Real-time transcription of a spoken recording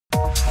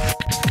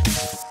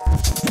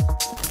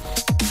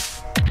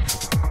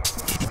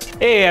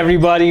Hey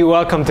everybody,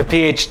 welcome to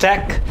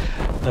PHTech.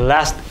 The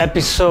last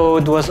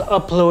episode was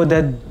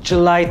uploaded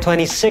July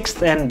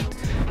 26th and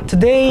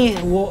today,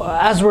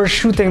 as we're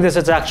shooting this,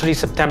 it's actually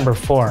September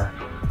 4.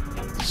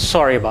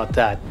 Sorry about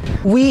that.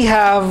 We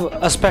have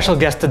a special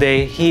guest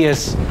today. He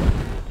is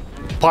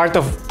part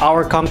of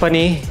our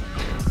company.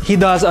 He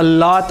does a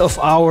lot of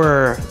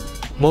our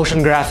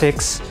motion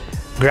graphics.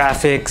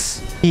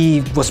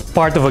 He was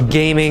part of a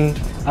gaming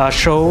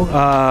show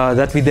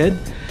that we did.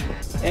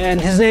 And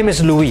his name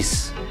is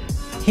Luis.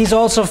 He's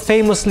also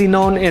famously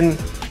known in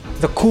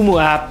the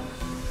Kumu app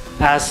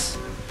as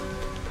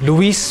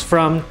Luis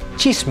from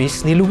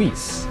Chismis ni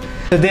Luis.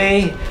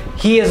 Today,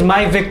 he is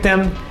my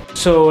victim,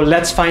 so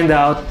let's find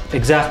out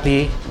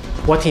exactly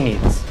what he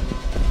needs.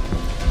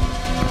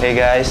 Hey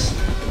guys,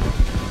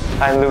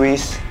 I'm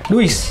Luis.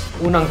 Luis,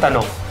 unang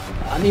tanong.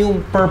 Ano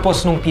yung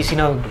purpose ng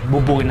PC na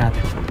bubuin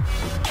natin?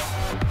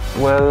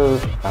 Well,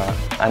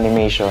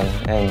 animation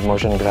and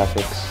motion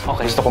graphics.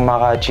 Okay. Gusto ko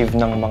maka-achieve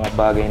ng mga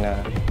bagay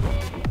na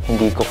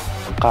hindi ko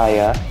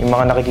kaya. Yung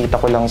mga nakikita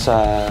ko lang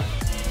sa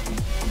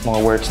mga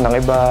works ng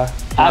iba.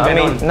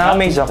 Ganon.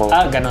 Na-amaze ako.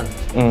 Ganon.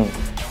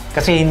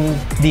 Kasi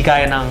hindi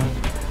kaya ng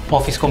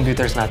office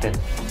computers natin.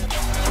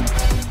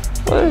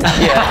 Well,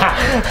 yeah.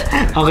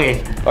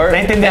 Okay. Or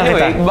naintindihan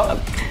anyway, kita.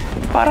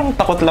 Parang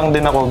takot lang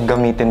din ako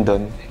gamitin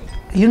doon.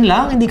 Yun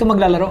lang? Hindi ka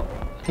maglalaro?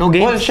 No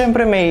games? Well,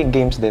 syempre may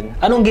games din.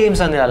 Anong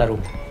games ang nilalaro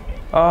mo?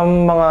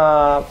 Mga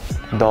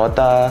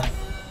Dota,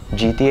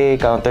 GTA,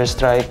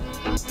 Counter-Strike.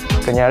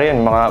 Kanyari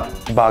yun, mga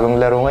bagong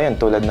laro ngayon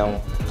tulad ng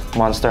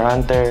Monster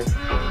Hunter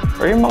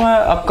or yung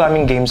mga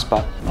upcoming games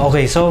pa.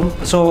 Okay, so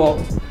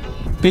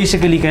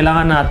basically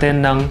kailangan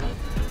natin ng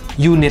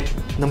unit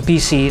ng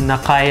PC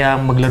na kaya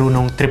maglaro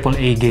ng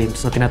AAA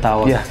games na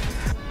tinatawag. Yeah.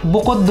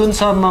 Bukod dun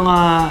sa mga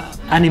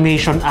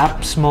animation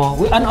apps mo,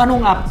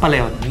 anong app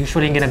pala yun?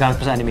 Usually yung ginagamit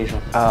mo sa animation?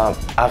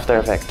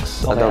 After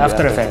Effects. Okay, Adobe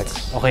After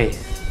Effects. Okay.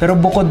 Pero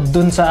bukod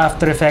dun sa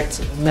After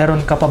Effects,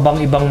 meron ka pa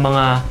bang ibang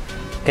mga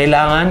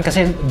kailangan?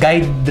 Kasi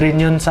guide rin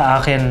yun sa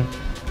akin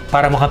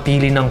para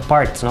makapili ng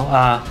parts, no?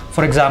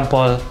 For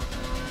example,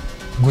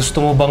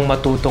 gusto mo bang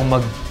matutong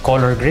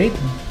mag-color grade?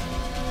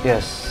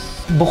 Yes.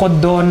 Bukod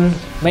doon,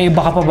 may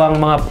iba ka pa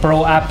bang mga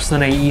pro apps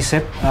na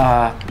naiisip?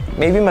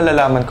 Maybe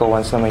malalaman ko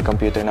once na may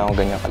computer na ako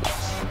ganyan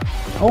kalakas.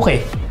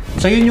 Okay.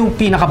 So yun yung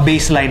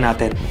pinaka-baseline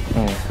natin.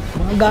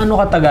 Mga gaano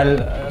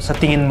katagal sa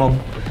tingin mo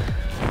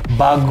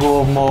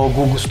bago mo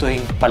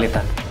gugustuhin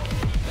palitan?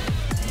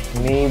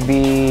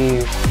 Maybe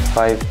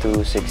 5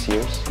 to 6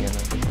 years.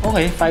 Ganun.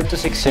 Okay, 5 to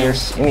 6 years.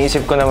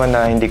 Iniisip ko naman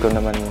na hindi ko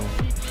naman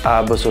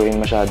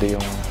aabusuhin masyado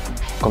yung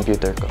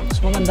computer ko.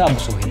 Mas maganda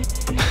abusuhin.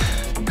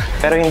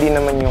 Pero hindi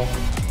naman yung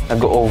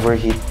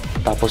nag-overheat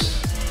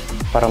tapos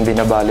parang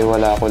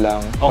binabaliwala ko lang.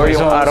 Okay, or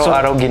yung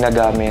araw-araw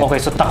ginagamit. Okay,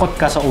 so takot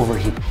ka sa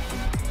overheat.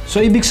 So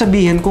ibig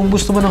sabihin, kung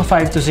gusto mo ng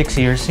 5 to 6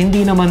 years,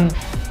 hindi naman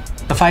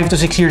na 5 to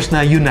 6 years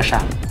na yun na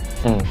siya.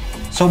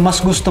 So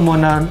mas gusto mo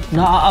na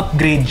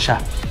na-upgrade siya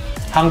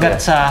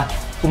hanggat sa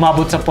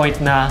umabot sa point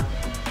na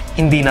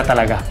hindi na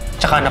talaga,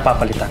 tsaka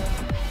napapalitan.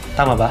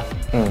 Tama ba?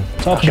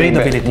 So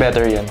upgradability.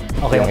 Better yan.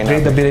 Okay,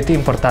 upgradability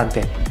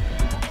importante.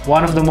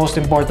 One of the most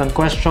important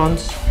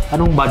questions,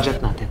 anong budget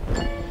natin?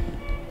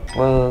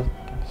 Well,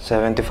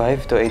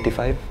 75 to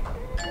 85.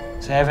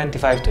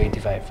 75 to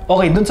 85.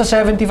 Okay, dun sa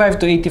 75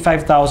 to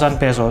 85,000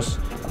 pesos,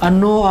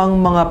 ano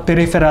ang mga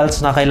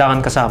peripherals na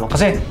kailangan kasama?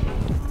 Kasi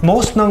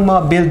most ng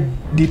mga build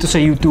dito sa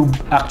YouTube,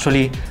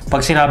 actually,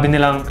 pag sinabi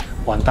nilang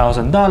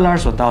 $1,000,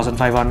 $1,500,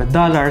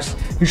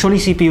 usually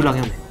CPU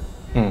lang yun.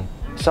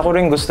 Sa ko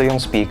rin gusto yung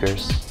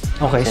speakers.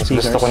 Okay, Since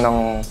speakers. gusto ko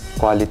ng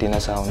quality na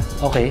sound.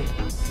 Okay.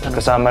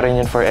 Kasama rin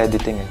yun for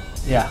editing eh.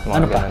 Yeah. Mga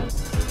Ano pa? ganun.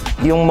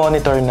 Yung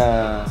monitor na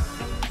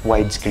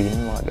widescreen,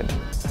 mga ganun.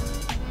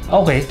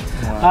 Okay.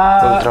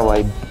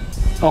 Ultra-wide.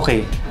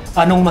 Okay.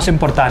 Anong mas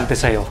importante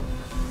sa'yo?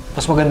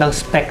 Mas magandang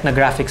spec na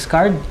graphics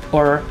card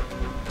or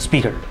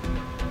speaker?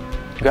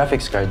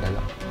 Graphics card na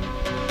lang.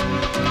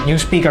 Yung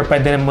speaker,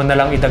 pwede mo na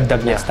lang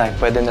idagdag next time.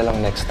 Pwede na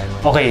lang next time.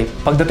 Okay,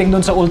 pagdating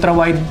doon sa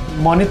ultra-wide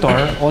monitor,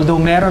 although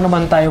meron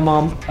naman tayong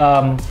mga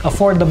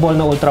affordable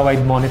na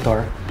ultra-wide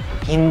monitor,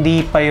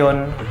 hindi pa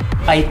yon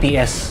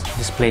IPS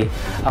display.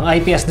 Ang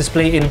IPS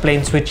display in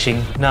plane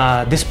switching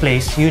na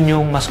displays, yun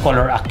yung mas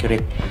color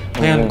accurate.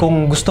 Ngayon,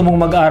 kung gusto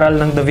mong mag-aral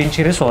ng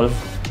DaVinci Resolve,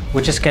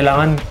 which is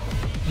kailangan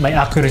may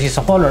accuracy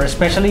sa color,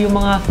 especially yung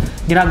mga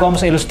ginagawa mo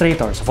sa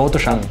Illustrator, sa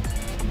Photoshop,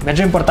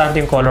 medyo importante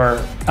yung color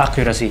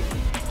accuracy.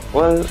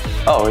 Well,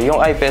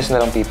 yung IPS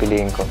na lang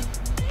pipiliin ko.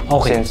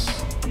 Okay. Since,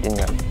 yun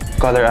nga,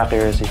 color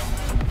accuracy.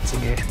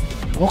 Sige.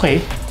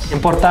 Okay.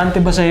 Importante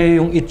ba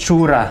sa'yo yung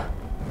itsura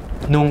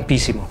nung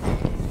PC mo?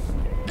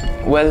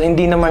 Well,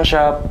 hindi naman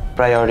siya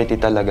priority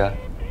talaga.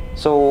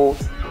 So,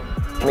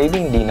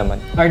 maybe hindi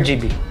naman.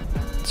 RGB.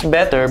 It's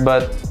better,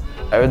 but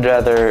I would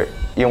rather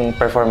yung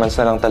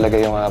performance na lang talaga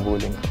yung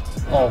habulin ko.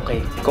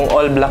 Okay. Kung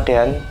all black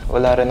yan,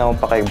 wala rin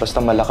akong pakay. Basta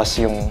malakas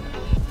yung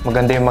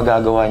maganda yung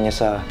magagawa niya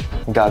sa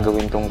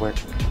gagawin kong work.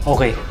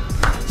 Okay.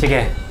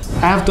 Sige.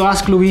 I have to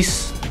ask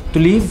Luis to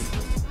leave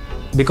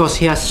because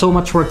he has so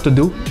much work to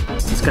do.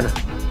 Let's go na.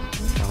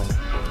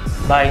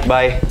 Bye.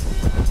 Bye.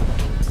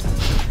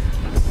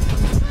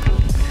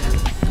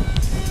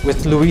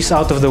 With Luis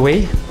out of the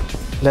way,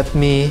 let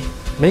me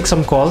make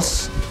some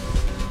calls.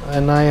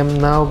 And I am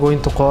now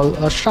going to call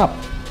a shop.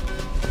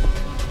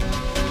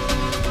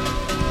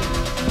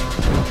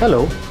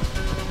 Hello.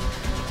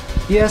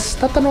 Yes,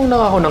 tatanong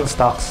lang ako ng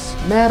stocks.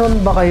 Meron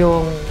ba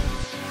kayong...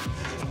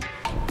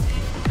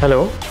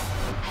 Hello?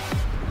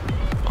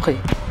 Okay.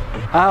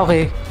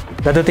 Okay.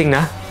 Dadating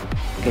na?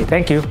 Okay,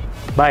 thank you.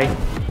 Bye.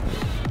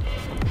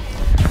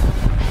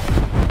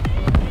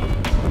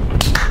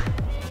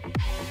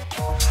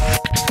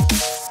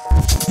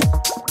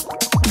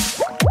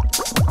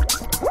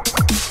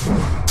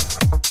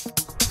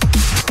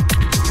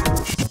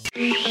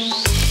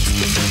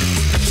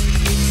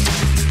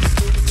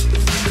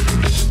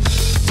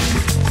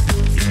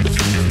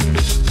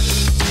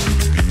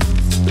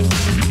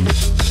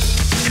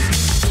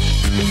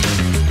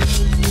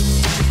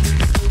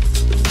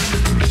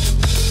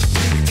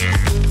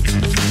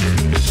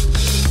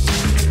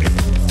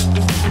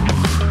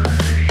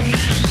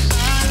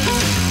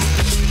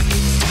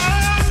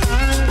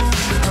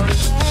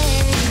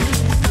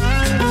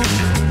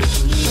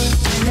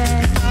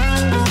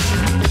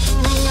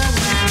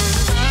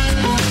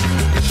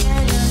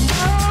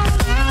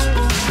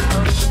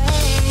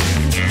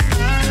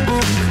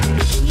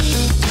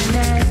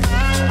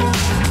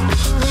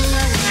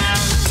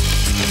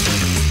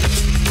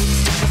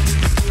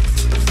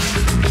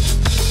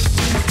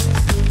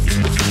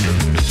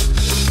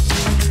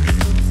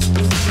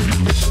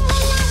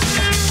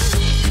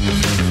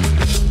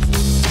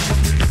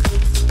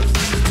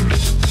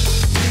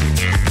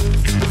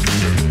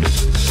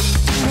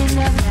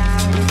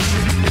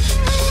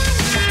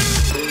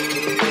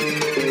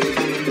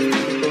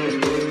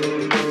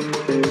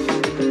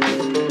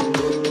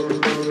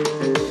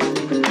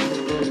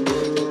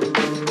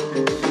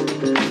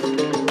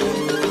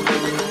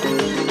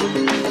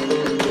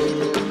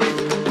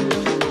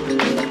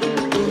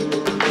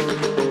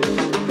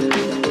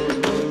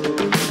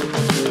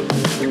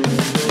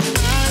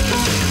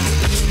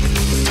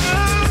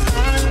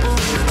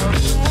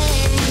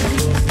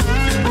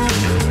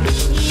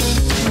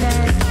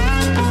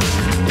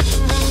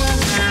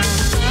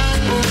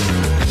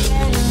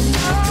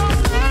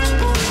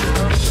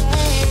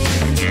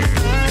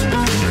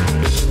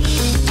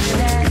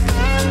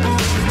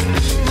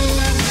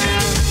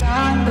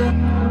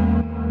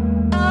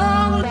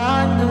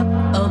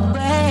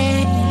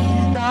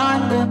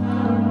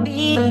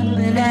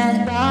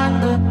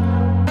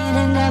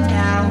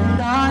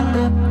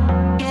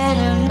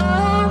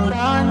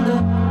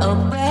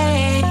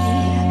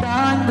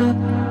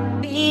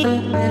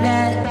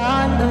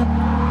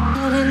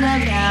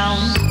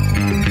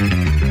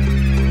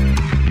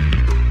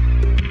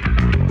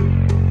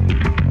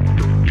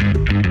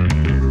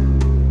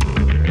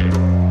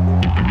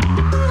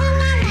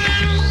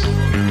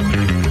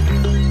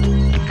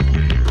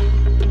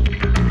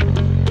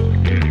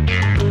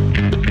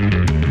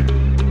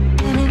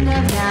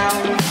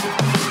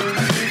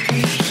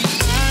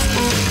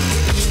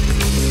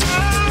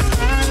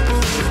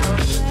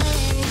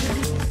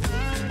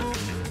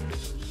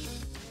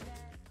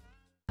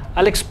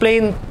 I'll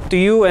explain to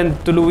you and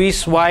to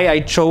Luis why I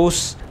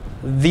chose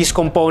these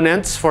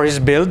components for his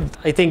build.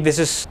 I think this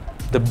is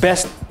the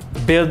best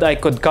build I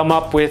could come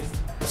up with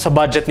sa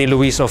budget ni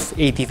Luis of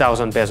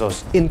 80,000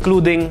 pesos,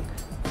 including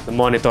the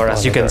monitor,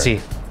 as you can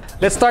see.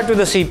 Let's start with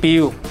the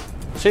CPU.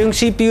 So yung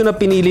CPU na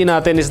pinili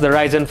natin is the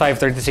Ryzen 5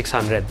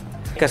 3600.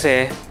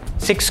 Kasi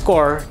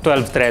 6-core,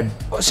 12-thread.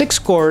 6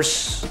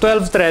 cores,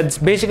 12 threads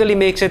basically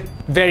makes it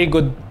very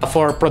good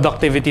for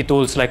productivity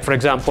tools like, for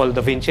example,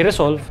 DaVinci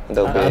Resolve,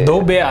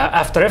 Adobe,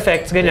 After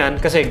Effects, ganyan.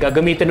 Kasi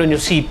gagamitin nun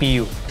yung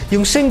CPU.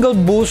 Yung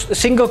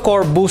single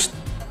core boost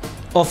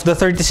of the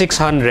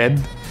 3600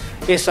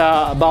 is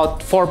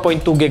about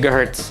 4.2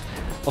 GHz.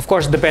 Of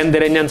course, depende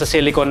rin yan sa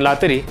silicon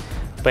lottery.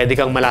 Pwede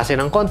kang malasin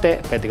ng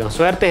konti, pwede kang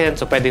swertehin,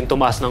 so pwedeng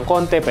tumaas ng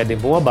konti,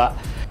 pwedeng bumaba.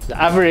 The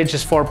average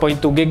is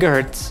 4.2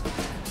 GHz.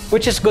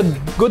 Which is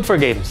good for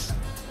games.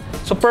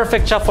 So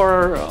perfect siya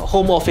for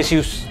home office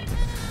use.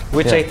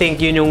 Which I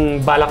think yun yung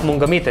balak mong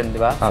gamitin, di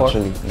ba?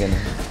 Actually, ganun.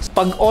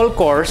 Pag all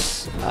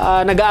cores,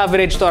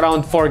 nag-average to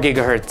around 4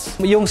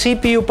 GHz. Yung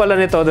CPU pala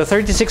nito, the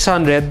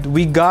 3600,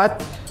 we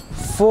got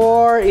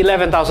for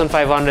 11,500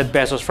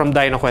 pesos from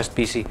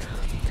DynaQuestPC.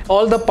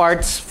 All the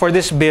parts for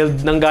this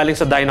build nanggaling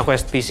sa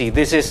DynaQuestPC.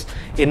 This is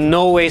in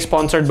no way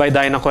sponsored by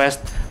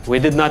DynaQuest.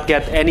 We did not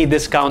get any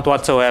discount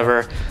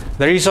whatsoever.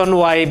 The reason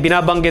why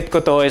binabanggit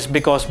ko to is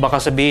because baka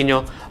sabihin nyo,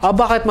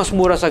 bakit mas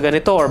mura sa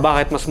ganito or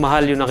bakit mas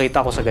mahal yung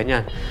nakita ko sa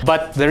ganyan.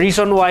 But the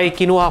reason why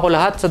kinuha ko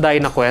lahat sa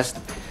DynaQuest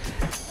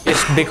is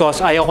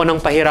because ayaw ko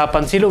nang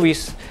pahirapan si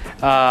Luis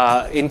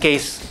in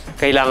case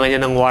kailangan niya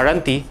ng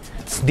warranty.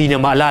 Di niya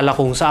maalala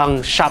kung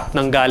saang shop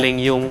nang galing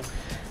yung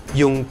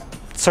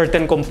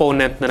certain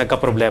component na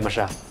nagka-problema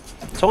siya.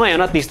 So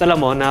ngayon, at least alam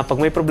mo na pag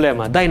may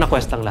problema,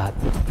 DynaQuest ang lahat.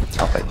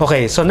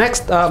 Okay, so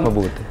next,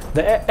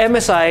 the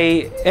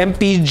MSI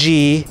MPG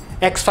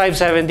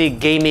X570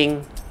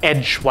 Gaming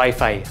Edge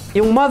Wi-Fi.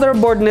 Yung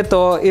motherboard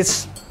nito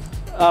is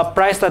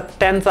priced at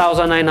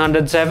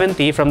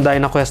 10,970 from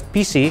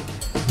DynaQuestPC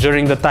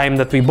during the time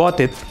that we bought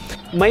it.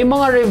 May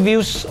mga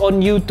reviews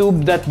on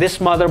YouTube that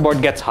this motherboard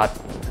gets hot.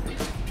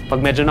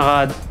 Pag medyo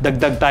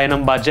nakadagdag tayo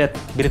ng budget,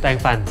 bili tayong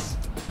fans.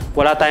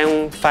 Wala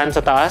tayong fan sa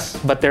taas,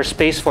 but there's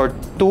space for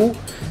 2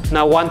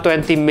 na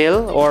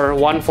 120mm or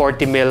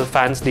 140mm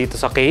fans dito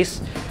sa case.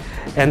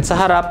 And sa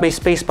harap, may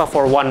space pa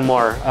for one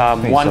more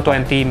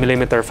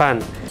 120mm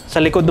fan. Sa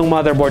likod ng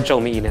motherboard siya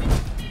umiinit.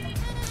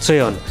 So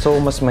yun. So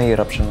mas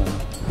mahirap siyang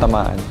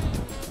tamaan.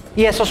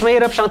 Yes, mas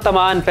mahirap siyang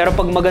tamaan, pero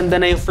pag maganda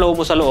na yung flow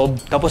mo sa loob,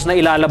 tapos na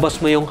ilalabas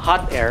mo yung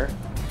hot air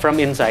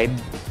from inside,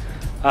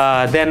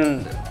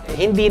 then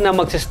hindi na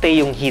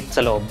magsistay yung heat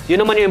sa loob. Yun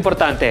naman yung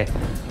importante,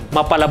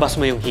 mapalabas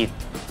mo yung heat.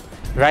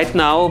 Right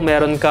now,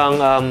 meron kang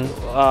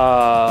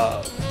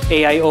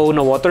AIO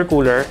na water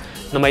cooler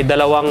na may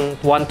dalawang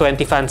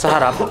 120 fans sa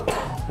harap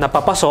na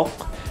papasok,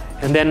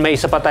 and then may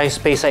isa pa tayong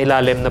space sa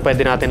ilalim na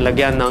pwede natin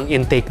lagyan ng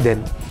intake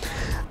din.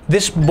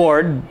 This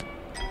board,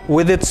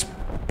 with its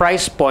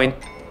price point,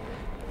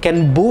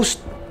 can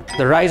boost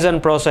the Ryzen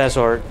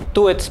processor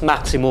to its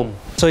maximum.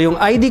 So yung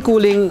ID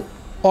cooling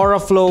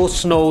Auraflow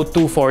Snow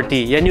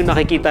 240, yan yung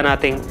nakikita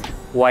nating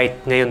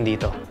white ngayon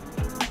dito.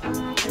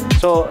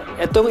 So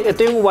ito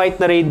yung white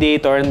na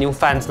radiator and yung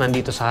fans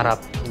nandito sa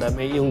harap.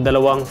 Yung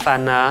dalawang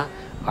fan na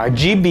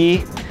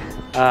RGB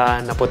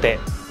na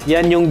puti.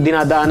 Yan yung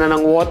dinadaanan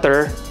ng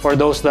water for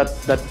those that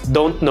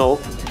don't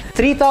know.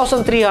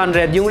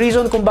 3,300, yung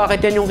reason kung bakit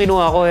yan yung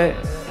kinuha ko,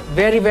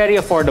 very, very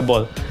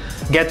affordable.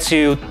 Gets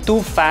you 2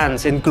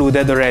 fans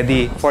included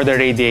already for the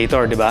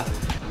radiator, di ba?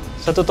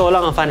 Sa totoo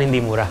lang, ang fan hindi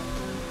mura.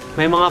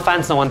 May mga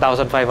fans na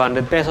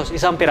 1,500 pesos,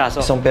 isang piraso.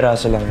 Isang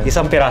piraso lang yun.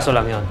 Isang piraso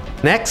lang yun.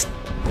 Next,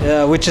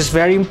 which is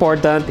very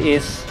important,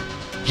 is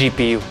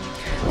GPU.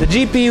 The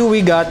GPU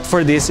we got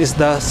for this is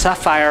the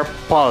Sapphire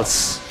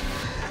Pulse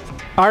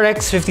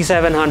RX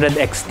 5700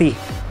 XT.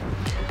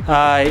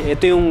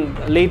 Ito yung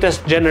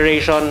latest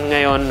generation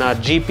ngayon na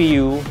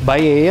GPU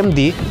by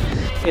AMD.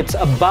 It's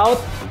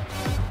about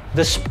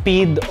the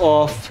speed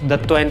of the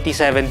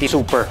 2070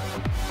 Super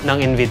ng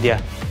NVIDIA.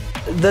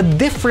 The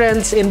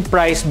difference in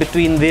price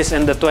between this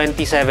and the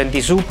 2070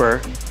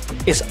 Super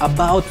is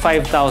about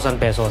 5,000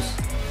 pesos.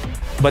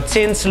 But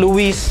since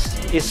Luis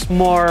is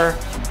more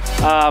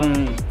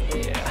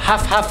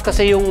half-half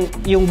kasi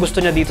yung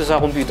gusto niya dito sa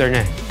computer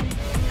niya.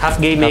 Half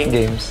gaming, half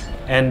games,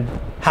 and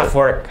half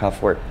work.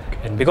 Half work.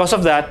 And because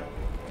of that,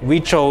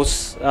 we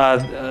chose,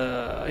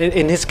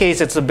 in his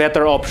case, it's a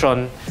better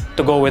option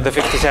to go with the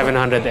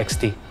 5700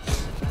 XT.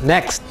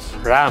 Next,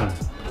 RAM.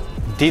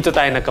 Dito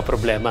tayo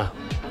nagka-problema.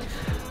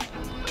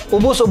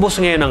 Ubus-ubus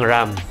ngayon ang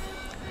RAM.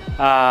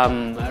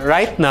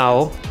 Right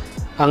now,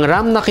 ang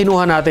RAM na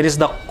kinuha natin is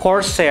the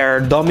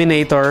Corsair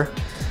Dominator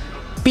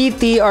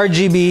PT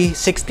RGB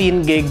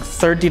 16 gig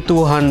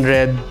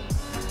 3200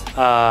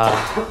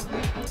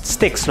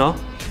 sticks, no?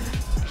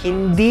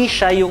 Hindi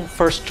siya yung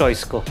first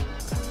choice ko.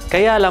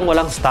 Kaya lang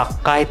walang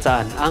stock kahit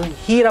saan. Ang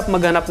hirap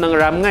maghanap ng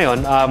RAM ngayon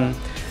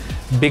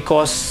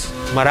because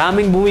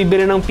maraming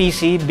bumibili ng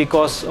PC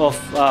because of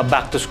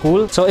back to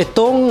school. So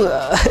itong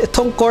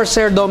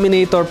Corsair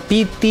Dominator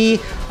PT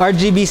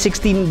RGB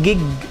 16 gig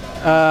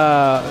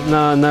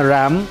na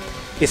RAM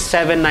is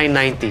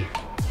 7,990.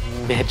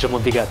 Medyo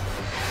mabigat.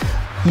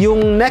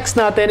 Yung next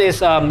natin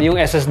is yung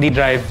SSD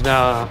drive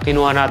na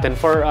kinuha natin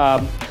for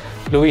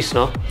Luis,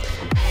 no?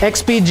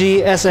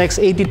 XPG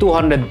SX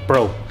 8200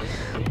 Pro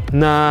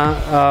na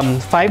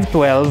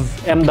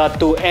 512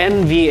 M.2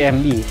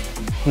 NVMe.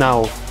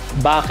 Now,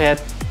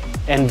 bakit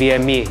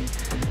NVMe?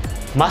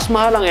 Mas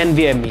mahal ang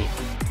NVMe,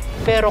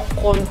 pero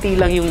konti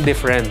lang yung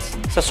difference.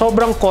 Sa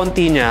sobrang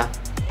konti niya,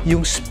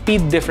 yung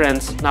speed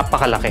difference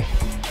napakalaki.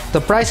 The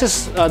price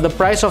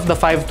of the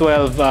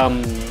 512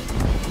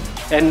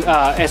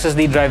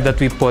 SSD drive that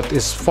we put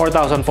is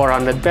 4,400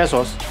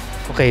 pesos.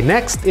 Okay,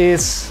 next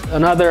is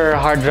another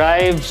hard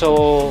drive.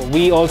 So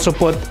we also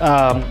put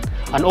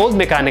an old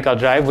mechanical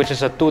drive, which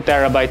is a 2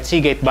 terabyte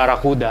Seagate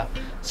Barracuda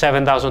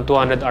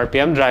 7,200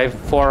 RPM drive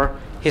for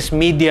his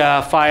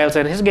media files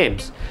and his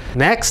games.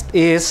 Next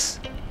is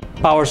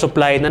power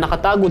supply na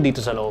nakatago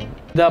dito sa loob.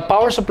 The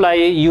power supply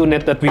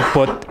unit that we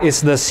put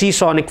is the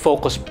Seasonic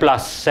Focus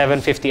Plus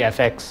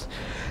 750FX.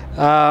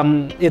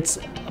 It's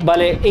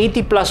bale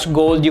 80 plus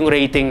gold yung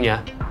rating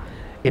niya.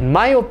 In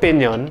my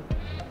opinion,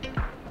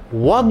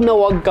 wag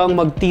kang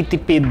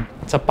magtitipid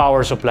sa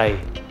power supply.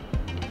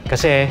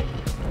 Kasi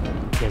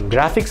yung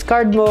graphics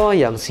card mo,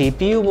 yung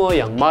CPU mo,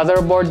 yung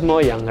motherboard mo,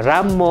 yung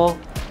RAM mo,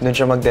 doon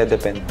siya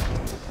magde-depend.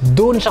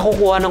 Doon siya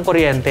kukuha ng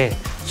kuryente.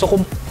 So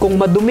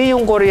kung madumi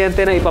yung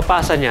kuryente na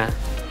ipapasa niya,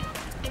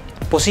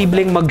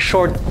 posibleng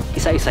mag-short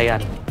isa-isa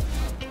yan.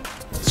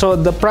 So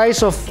the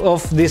price of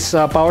this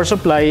power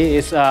supply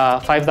is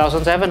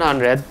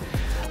 5,700.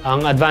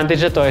 Ang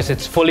advantage nito is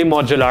it's fully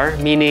modular,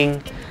 meaning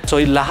so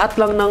lahat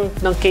lang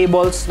ng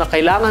cables na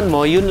kailangan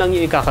mo, yun lang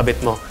yung ikakabit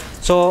mo.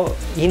 So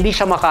hindi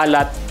siya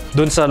makalat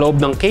dun sa loob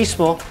ng case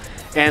mo,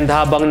 and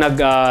habang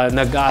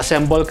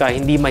nag-assemble ka,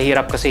 hindi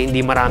mahirap kasi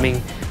hindi maraming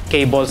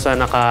cables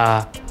na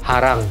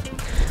nakaharang.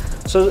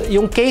 So,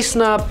 yung case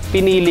na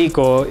pinili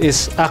ko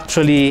is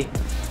actually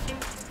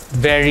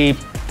very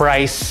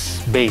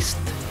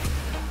price-based.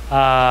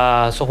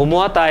 So,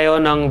 kumuha tayo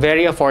ng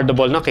very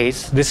affordable na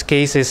case. This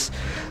case is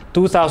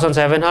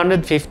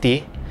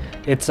 2,750.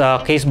 It's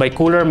a case by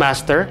Cooler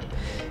Master.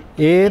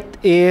 It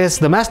is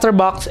the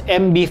MasterBox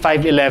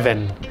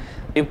MB511.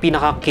 Yung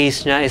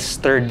pinaka-case niya is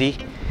sturdy.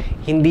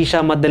 Hindi siya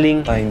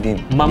madaling... hindi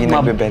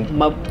nagbe-bend?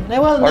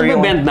 Well,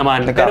 nagbe-bend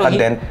naman.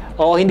 Nagkaka-dent?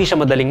 Oo, hindi siya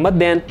madaling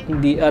ma-dent.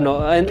 Hindi,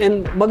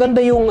 and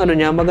maganda yung,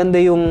 maganda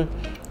yung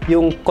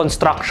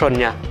construction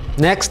niya.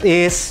 Next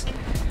is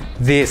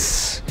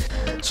this.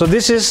 So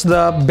this is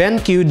the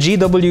BenQ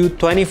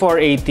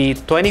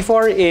GW2480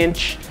 24-inch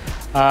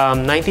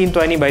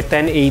 1920 by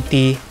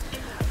 1080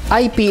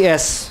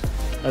 IPS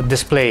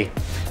display.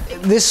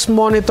 This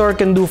monitor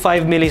can do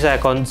 5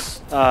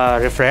 milliseconds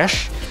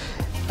refresh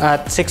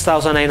at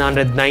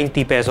 6,990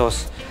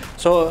 pesos.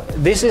 So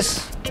this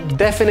is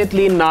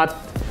definitely not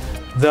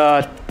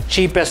the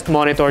cheapest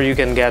monitor you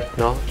can get,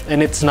 no?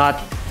 And it's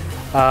not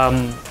a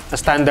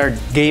standard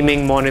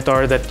gaming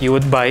monitor that you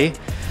would buy.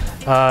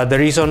 The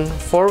reason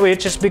for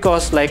which is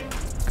because, like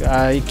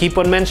I keep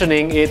on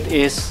mentioning, it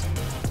is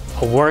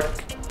a work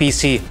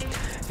PC.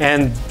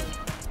 And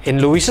in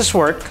Luis's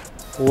work,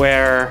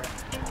 where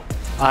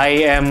I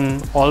am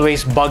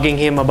always bugging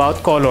him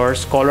about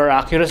colors, color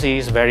accuracy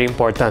is very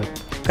important.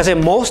 Kasi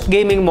most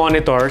gaming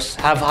monitors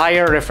have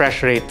higher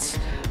refresh rates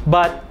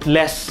but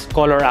less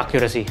color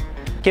accuracy.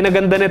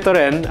 Kinaganda nito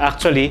rin,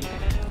 actually,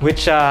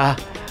 which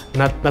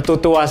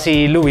natutuwa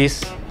si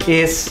Luis,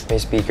 is may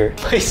speaker.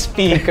 May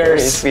speakers.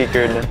 May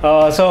speaker na.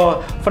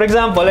 So, for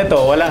example, ito,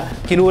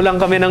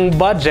 kinulang kami ng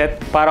budget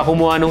para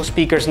kumuha ng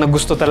speakers na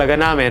gusto talaga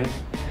namin.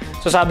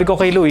 So sabi ko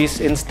kay Luis,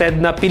 instead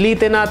na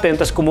pilitin natin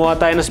tapos kumuha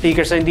tayo ng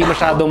speakers na hindi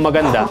masyadong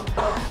maganda,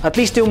 at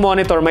least yung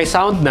monitor may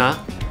sound na,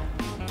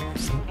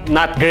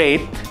 not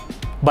great,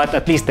 but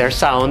at least there's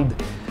sound.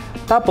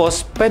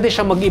 Tapos, pwede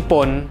siya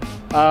mag-ipon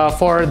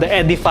for the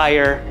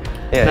edifier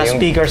na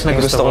speakers na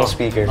gusto mo.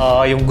 Speaker.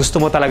 Yung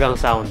gusto mo talagang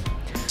sound.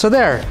 So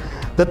there,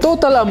 the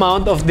total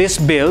amount of this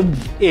build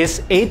is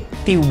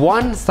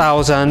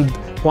 81,120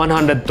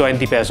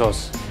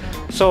 pesos.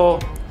 So,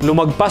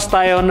 lumagpas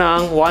tayo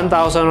ng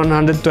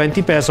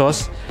 1,120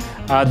 pesos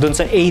dun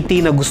sa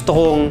 80 na gusto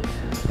kong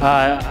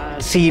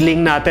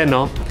ceiling natin,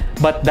 no?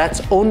 But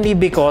that's only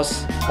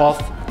because of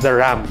the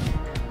RAM.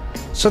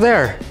 So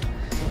there.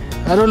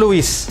 Ano,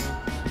 Luis?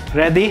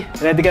 Ready?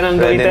 Ready ka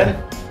nang gamitin?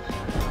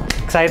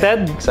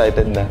 Excited?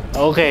 Excited na.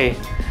 Okay.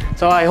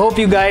 So I hope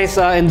you guys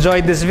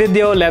enjoyed this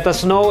video. Let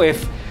us know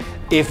if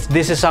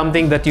this is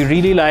something that you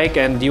really like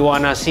and you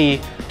wanna see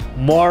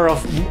more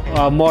of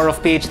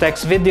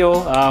PHTech's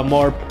video,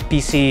 more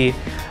PC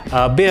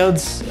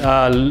builds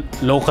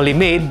locally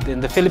made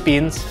in the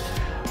Philippines.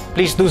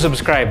 Please do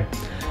subscribe.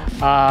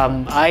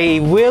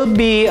 I will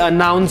be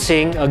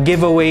announcing a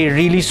giveaway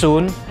really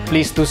soon.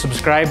 Please do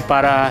subscribe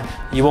para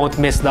you won't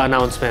miss the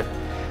announcement.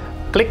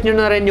 Click nyo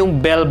na rin yung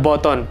bell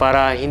button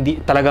para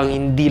talagang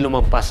hindi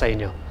lumampas sa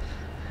inyo.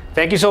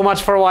 Thank you so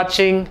much for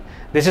watching.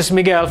 This is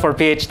Miguel for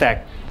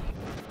PHTech.